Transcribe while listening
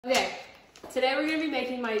Okay, today we're going to be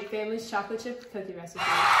making my family's chocolate chip cookie recipe.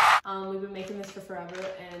 We've been making this for forever,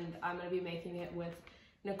 and I'm going to be making it with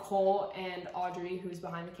Nicole and Audrey, who's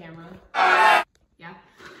behind the camera. Yeah.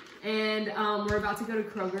 And we're about to go to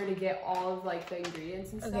Kroger to get all of like the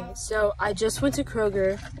ingredients and stuff. Okay, so I just went to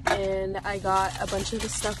Kroger and I got a bunch of the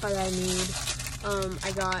stuff that I need.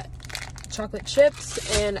 I got chocolate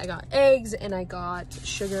chips and I got eggs and I got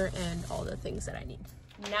sugar and all the things that I need.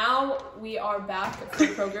 Now we are back from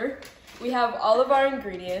Kroger. We have all of our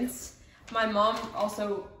ingredients. My mom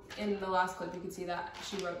also, in the last clip, you can see that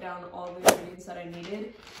she wrote down all of the ingredients that I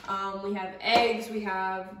needed. We have eggs, we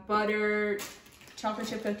have butter, chocolate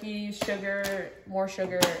chip cookies, sugar, more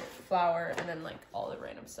sugar, flour, and then like all the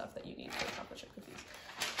random stuff that you need for chocolate chip cookies.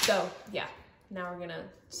 So yeah, now we're gonna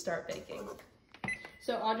start baking.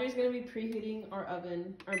 So Audrey's gonna be preheating our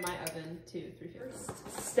oven, or my oven, to 350. First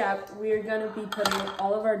step, we are gonna be putting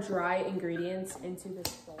all of our dry ingredients into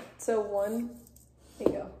this bowl. So here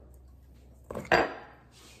you go.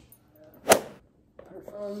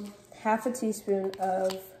 Half a teaspoon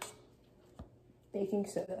of baking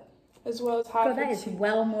soda, as well as half that is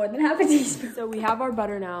well more than half a teaspoon. So we have our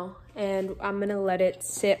butter now, and I'm gonna let it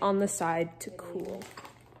sit on the side to cool.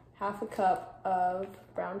 Half a cup of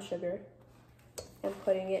brown sugar, and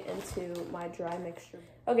putting it into my dry mixture.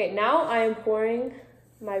 Okay, now I am pouring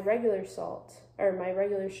my regular salt, or my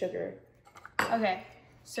regular sugar. Okay,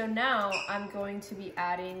 so now I'm going to be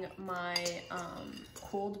adding my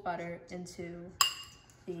cooled butter into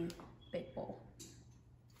the bake bowl.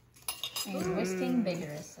 And whisking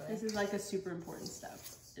vigorously. This is like a super important step,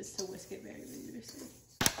 is to whisk it very vigorously.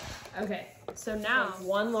 Okay, so now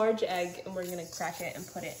 1 large egg, and we're gonna crack it and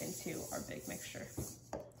put it into our big mixture.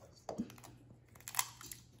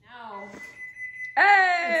 Now,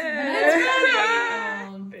 hey!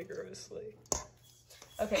 Vigorously.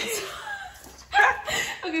 Okay, so,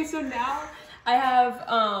 okay, so now I have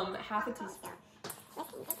half a teaspoon.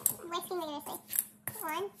 Whisking vigorously.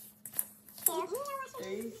 1, 2,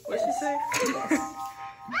 3. What'd she say? Yes.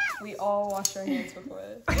 We all washed our hands before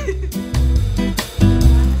this.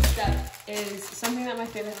 Last step is something that my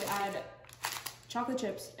family would add: chocolate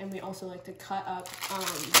chips, and we also like to cut up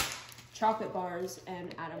chocolate bars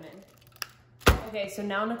and add them in. Okay, so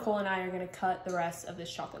now Nicole and I are gonna cut the rest of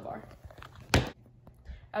this chocolate bar.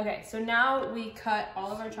 Okay, so now we cut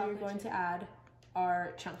all of our chocolate. We're going to add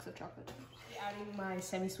our chunks of chocolate chip. Adding my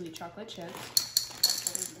semi-sweet chocolate chips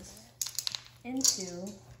into.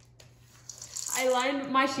 I lined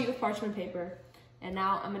my sheet with parchment paper, and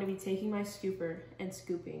now I'm gonna be taking my scooper and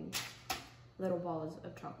scooping little balls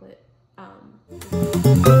of chocolate.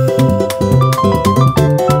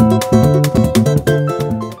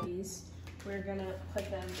 We're gonna put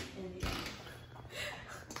them in the oven.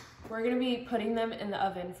 We're gonna be putting them in the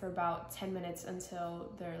oven for about 10 minutes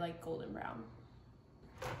until they're like golden brown.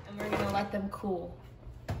 And we're gonna let them cool.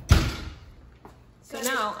 So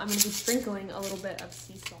now I'm gonna be sprinkling a little bit of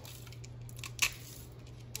sea salt.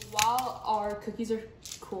 While our cookies are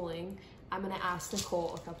cooling, I'm gonna ask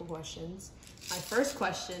Nicole a couple questions. My first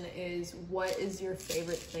question is, what is your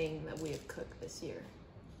favorite thing that we have cooked this year?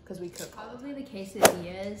 Because we cook Probably the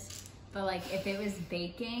quesadillas, but like if it was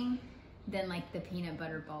baking, then like the peanut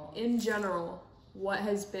butter balls. In general, what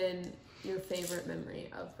has been your favorite memory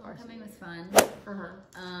of our Homecoming was fun.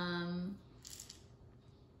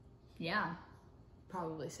 Yeah.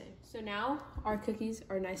 Probably same. So now our cookies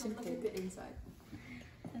are nice and cool inside.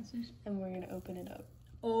 And we're gonna open it up.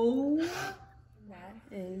 Oh, that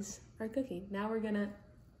is our cookie. Now we're gonna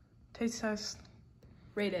Taste test.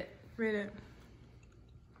 rate it. Rate it.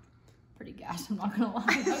 Pretty gas, I'm not gonna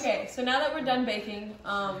lie. Okay, so now that we're done baking,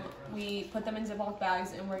 we put them in Ziploc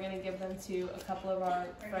bags, and we're gonna give them to a couple of our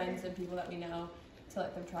friends and people that we know to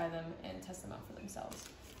let them try them and test them out for themselves.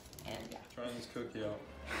 And yeah. Trying this cookie out.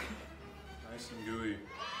 Nice and gooey.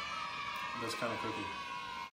 This kind of cookie.